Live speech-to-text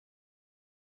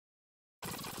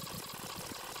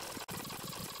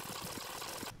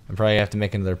I'm probably gonna have to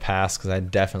make another pass because I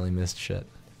definitely missed shit.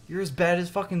 You're as bad as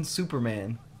fucking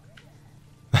Superman.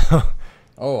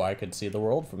 Oh, I could see the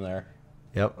world from there.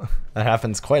 Yep, that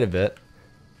happens quite a bit.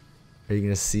 Are you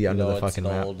gonna see under the fucking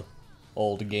map?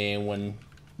 Old game when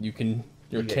your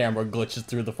camera glitches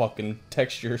through the fucking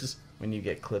textures. When you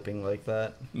get clipping like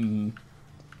that.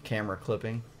 Camera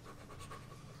clipping.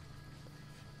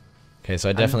 Okay, so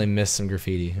I definitely missed some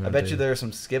graffiti. I bet you there are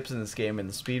some skips in this game in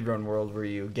the speedrun world where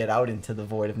you get out into the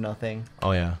void of nothing.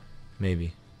 Oh yeah,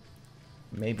 maybe.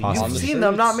 Maybe. Possibly. You've seen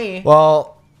them, not me.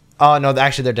 Well, oh no,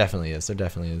 actually there definitely is. There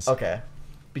definitely is. Okay.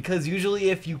 Because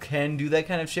usually if you can do that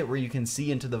kind of shit where you can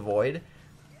see into the void,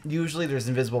 usually there's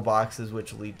invisible boxes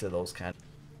which lead to those kind of...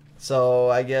 So,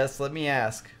 I guess, let me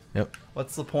ask. Yep.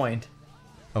 What's the point?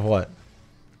 Of what?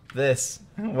 This.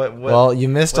 Well, you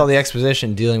missed all the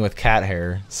exposition dealing with cat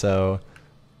hair, so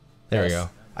there we go.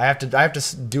 I have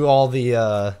to do all the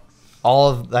I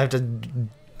have to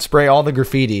spray all the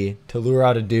graffiti to lure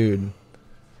out a dude,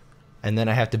 and then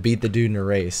I have to beat the dude in a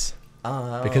race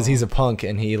because he's a punk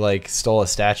and he like stole a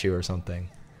statue or something,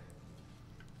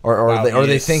 or wow,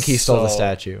 they think he stole the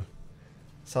statue.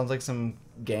 Sounds like some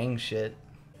gang shit.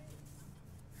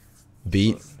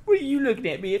 Beat. What are you looking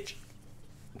at, bitch?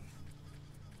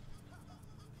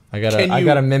 I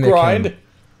gotta mimic him.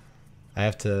 I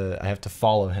have to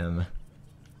follow him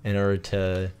in order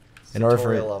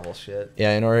for level shit.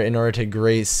 Yeah, in order to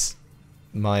grace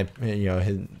my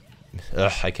his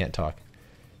I can't talk.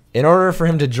 In order for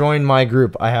him to join my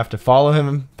group, I have to follow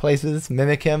him places,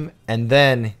 mimic him, and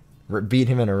then beat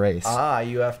him in a race.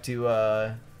 You have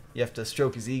to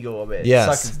stroke his ego a bit. Yes.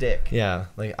 Suck his dick. Yeah,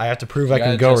 like I have to prove I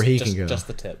can go where he can go. Just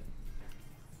the tip.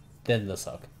 Then the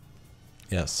suck.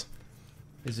 Yes.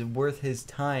 Is it worth his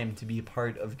time to be a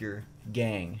part of your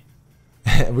gang?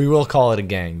 We will call it a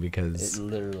gang because it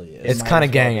literally is. It's kind of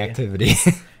gang activity.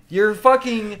 You're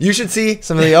fucking... You should see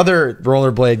some of the other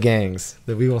rollerblade gangs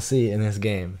that we will see in this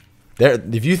game.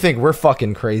 If you think we're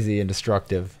fucking crazy and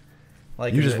destructive,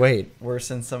 like you just wait. Worse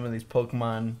than some of these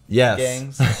Pokemon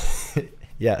gangs?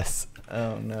 Yes.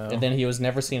 Oh, no. And then he was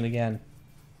never seen again.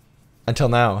 Until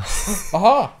now.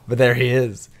 Aha! But there he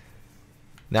is.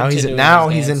 Now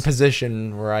he's in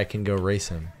position where I can go race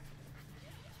him.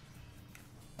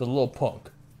 The little punk.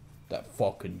 That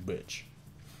fucking bitch.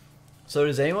 So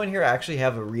does anyone here actually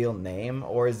have a real name?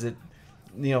 Or is it,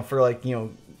 for like,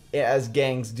 as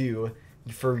gangs do,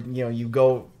 you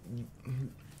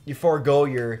forego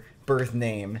your birth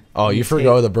name. Oh, you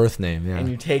forego the birth name, yeah. And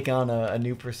you take on a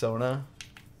new persona.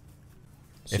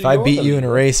 So if I beat you in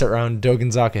a race around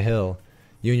Doganzaka Hill,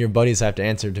 you and your buddies have to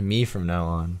answer to me from now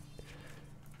on.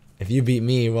 If you beat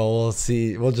me, well, we'll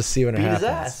see. We'll just see what happens. Beat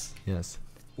his ass. Yes.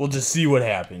 We'll just see what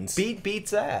happens.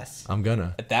 Beats ass. I'm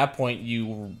gonna. At that point,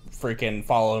 you freaking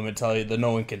follow him until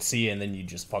no one can see, and then you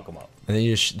just fuck him up. And then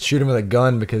you shoot him with a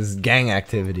gun because gang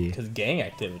activity. Because gang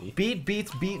activity.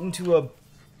 Beats into a...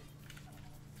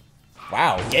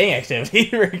 Wow, gang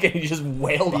activity. You just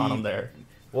wailed on him there.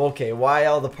 Well, okay, why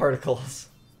all the particles?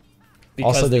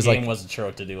 Because also, the game wasn't sure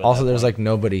what to do with Also, there's like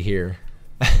nobody here.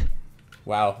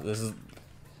 Wow, this is...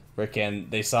 Freaking,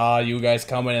 they saw you guys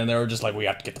coming and they were just like, we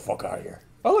have to get the fuck out of here.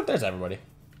 Oh, look, there's everybody.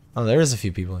 Oh, there is a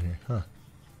few people in here, huh?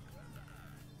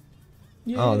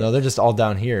 Yeah. Oh, no, they're just all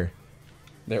down here.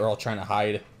 They were all trying to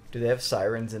hide. Do they have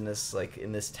sirens in this,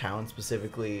 in this town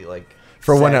specifically,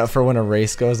 For when a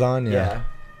race goes on, yeah.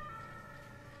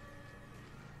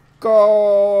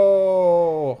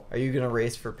 Go! Are you gonna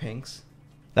race for pinks?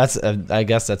 I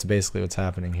guess that's basically what's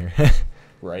happening here.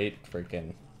 Right?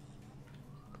 Freaking...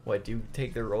 What, do you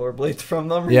take their rollerblades from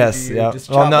them? Or yes, yeah.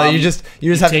 Well, no, you just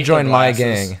have to join my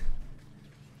gang.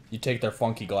 You take their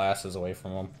funky glasses away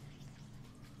from them.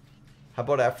 How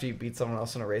about after you beat someone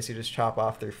else in a race, you just chop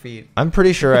off their feet? I'm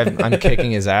pretty sure I'm kicking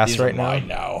his ass right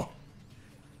now.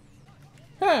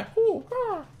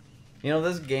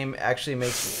 This game actually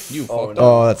makes...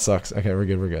 Oh, that sucks. Okay, we're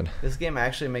good. This game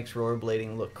actually makes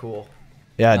rollerblading look cool.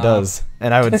 Yeah, it does.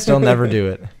 And I would still never do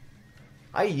it.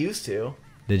 I used to.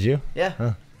 Did you? Yeah.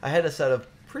 Huh. I had a set of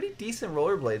pretty decent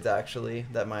rollerblades actually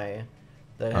that I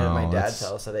had at my dad's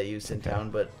house that I used in town,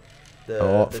 but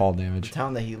the fall damage. The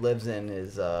town that he lives in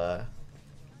has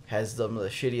some of the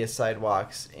shittiest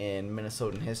sidewalks in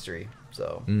Minnesotan history.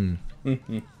 So I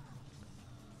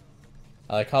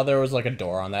like how there was like a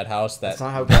door on that house. That's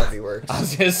not how gravity works. I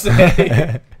was gonna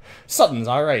say something's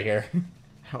all right here.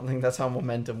 I don't think that's how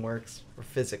momentum works, or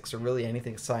physics, or really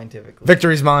anything scientifically.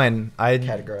 Victory's mine.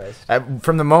 Categorized.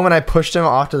 From the moment I pushed him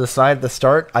off to the side at the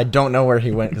start, I don't know where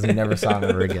he went because I never saw him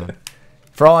ever again.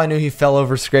 For all I knew, he fell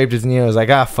over, scraped his knee. I was like,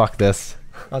 fuck this.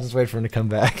 I'll just wait for him to come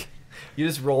back. You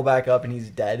just roll back up and he's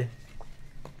dead.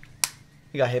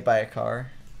 He got hit by a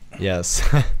car. Yes.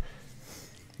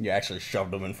 You actually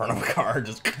shoved him in front of a car,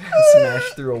 just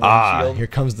Smashed through a windshield. Here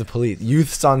comes the police.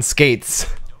 Youths on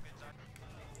skates.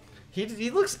 He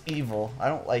looks evil. I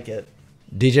don't like it.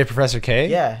 DJ Professor K?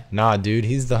 Yeah. Nah, dude,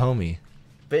 he's the homie.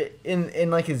 But in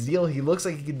like his deal, he looks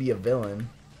like he could be a villain.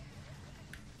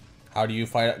 how do you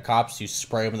fight cops? You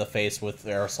spray them in the face with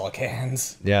aerosol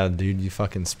cans. Yeah, dude, you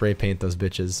fucking spray paint those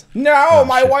bitches. No, Oh,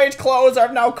 my shit. white clothes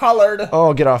are now colored.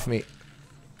 Oh, get off me.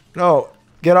 No,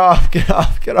 get off, get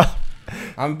off, get off.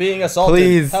 I'm being assaulted.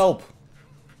 Please. Help.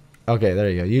 Okay, there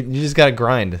you go. You just gotta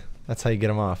grind. That's how you get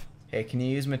them off. Hey, can you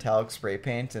use metallic spray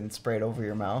paint and spray it over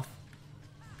your mouth?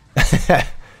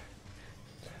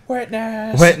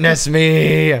 Witness. Witness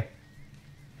me.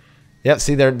 Yep,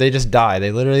 see, they just die.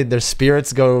 They literally, their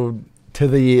spirits go to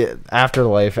the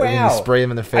afterlife and then you Wow. spray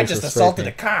them in the face. I just with spray assaulted a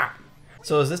paint. cop.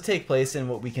 So does this take place in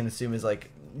what we can assume is like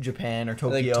Japan or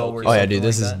Tokyo? Tokyo. Or Oh yeah, something dude,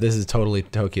 like that? this is totally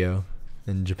Tokyo,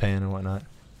 and Japan and whatnot.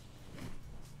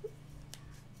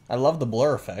 I love the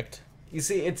blur effect. You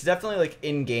see, it's definitely like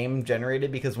in-game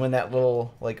generated because when that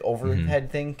little like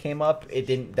overhead thing came up, it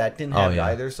didn't Oh, have it yeah.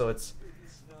 either. So it's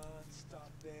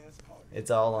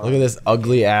all on. Look at this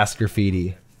ugly ass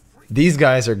graffiti. These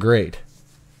guys are great.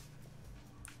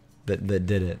 That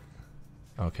did it.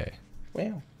 Okay.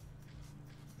 Wow.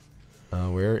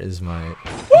 Where is my?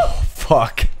 Oh,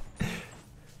 fuck.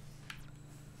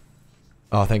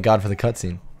 Oh, thank God for the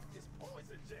cutscene.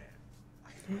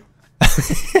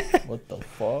 What the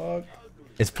fuck?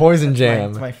 It's Poison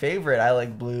Jam. It's my favorite. I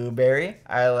like blueberry.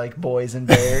 I like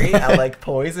boysenberry. I like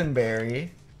poisonberry.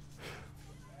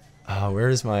 Where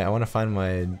is my? I want to find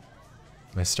my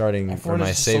starting for Everyone my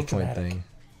is just so save point dramatic. thing.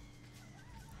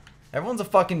 Everyone's a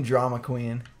fucking drama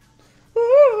queen.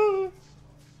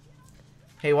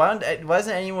 Hey, why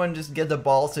doesn't anyone just get the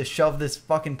balls to shove this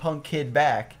fucking punk kid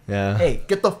back? Yeah. Hey,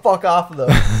 get the fuck off of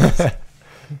those.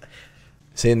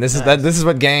 See, and this is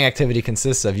what gang activity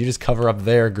consists of. You just cover up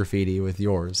their graffiti with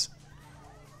yours.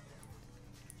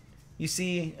 You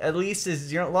see, at least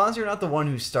as long as you're not the one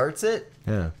who starts it,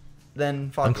 Yeah. then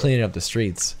fuck I'm it. cleaning up the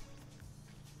streets.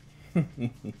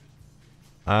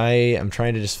 I am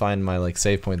trying to just find my like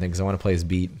save point thing because I want to play as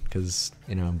Beat because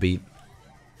Beat.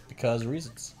 Because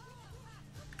reasons.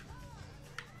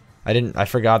 I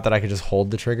forgot that I could just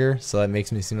hold the trigger, so that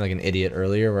makes me seem like an idiot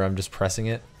earlier where I'm just pressing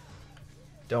it.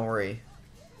 Don't worry.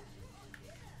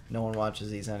 No one watches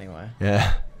these anyway.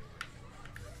 Yeah.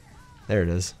 There it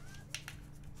is.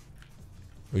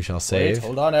 We shall Wait, save.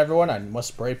 hold on, everyone. I must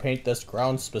spray paint this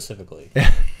ground specifically.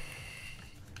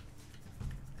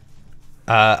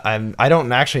 I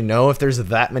don't actually know if there's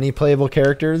that many playable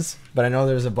characters, but I know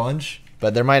there's a bunch.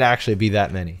 But there might actually be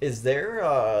that many. Is there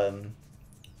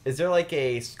like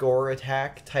a score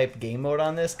attack type game mode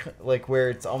on this, like where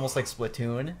it's almost like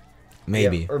Splatoon?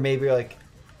 Maybe. Yeah, or maybe like,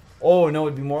 oh no,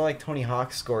 it'd be more like Tony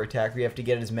Hawk's score attack where you have to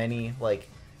get as many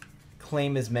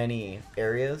claim as many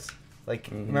areas. Like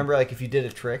remember, like if you did a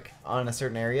trick on a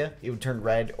certain area, it would turn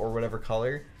red or whatever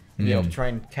color. You have to try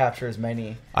and capture as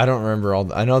many. I don't remember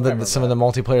all. I know that remember some of the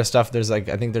multiplayer stuff. There's like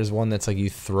I think there's one that's like you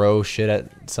throw shit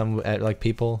at like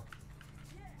people.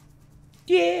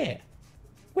 Yeah.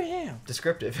 Wow.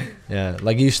 Descriptive. Yeah,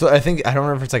 like you still. I think I don't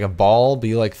remember if it's like a ball, but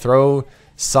you like throw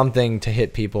something to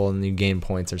hit people and you gain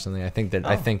points or something. I think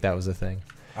that was the thing.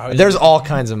 There's all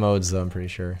kinds of modes though. I'm pretty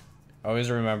sure. I always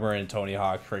remember in Tony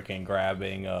Hawk freaking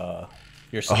grabbing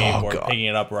your skateboard, God. picking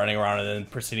it up, running around, and then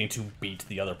proceeding to beat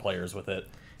the other players with it.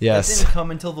 That Yes. didn't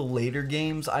come until the later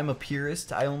games. I'm a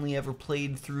purist. I only ever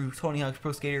played through Tony Hawk's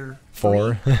Pro Skater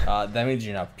 4. That means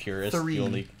you're not purist. 3. You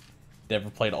only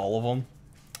never played all of them.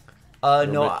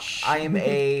 No, rich. I am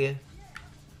a.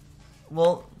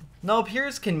 Well, no,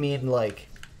 purist can mean like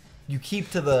you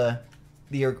keep to the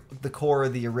core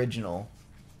of the original.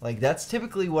 Like that's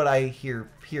typically what I hear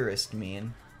purist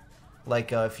mean.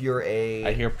 Like if you're a.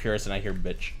 I hear purist and I hear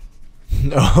bitch.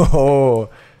 No.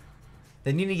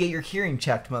 Then you need to get your hearing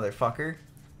checked, motherfucker.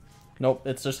 Nope,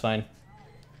 it's just fine.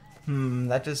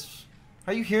 That just.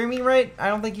 Are you hearing me right? I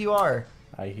don't think you are.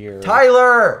 I hear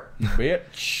Tyler!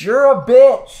 bitch. You're a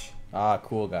bitch! Ah,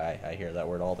 cool guy. I hear that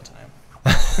word all the time.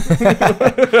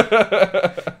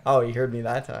 Oh, you heard me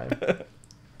that time.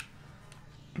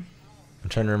 I'm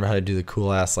trying to remember how to do the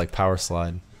cool ass like power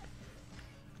slide.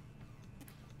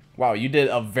 Wow, you did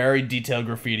a very detailed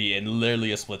graffiti in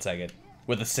literally a split second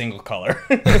with a single color.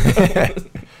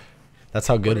 That's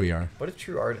how good we are. What a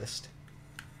true artist.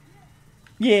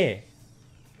 Yeah.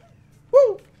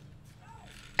 Woo!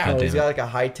 God Oh, he's damn got it. like a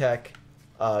high-tech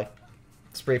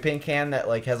spray paint can that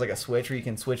like has like a switch where you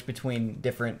can switch between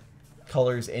different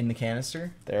colors in the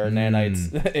canister. There are nanites.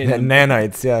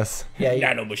 Nanites, yes. Yeah,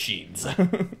 Nano machines.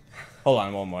 Hold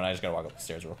on one moment. I just gotta walk up the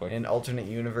stairs real quick. in alternate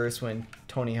universe when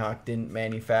Tony Hawk didn't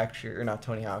manufacture, or not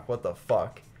Tony Hawk, what the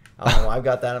fuck? I don't know, I've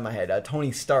got that in my head.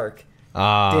 Tony Stark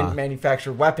didn't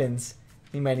manufacture weapons,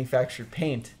 he manufactured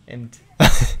paint and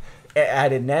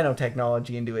added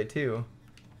nanotechnology into it too.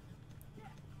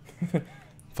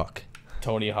 Fuck.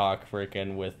 Tony Hawk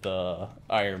freaking with the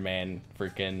Iron Man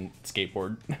freaking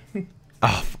skateboard.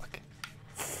 Oh, fuck.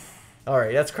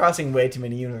 Alright, that's crossing way too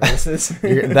many universes.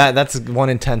 That's one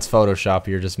intense Photoshop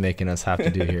you're just making us have to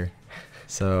do here.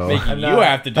 So Making you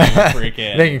have to do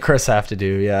freaking. making Chris have to do,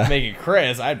 yeah. Making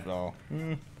Chris, I don't know.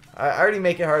 I already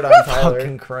make it hard on Tyler.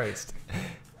 Fucking Christ.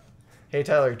 Hey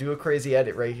Tyler, do a crazy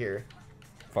edit right here.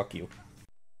 Fuck you.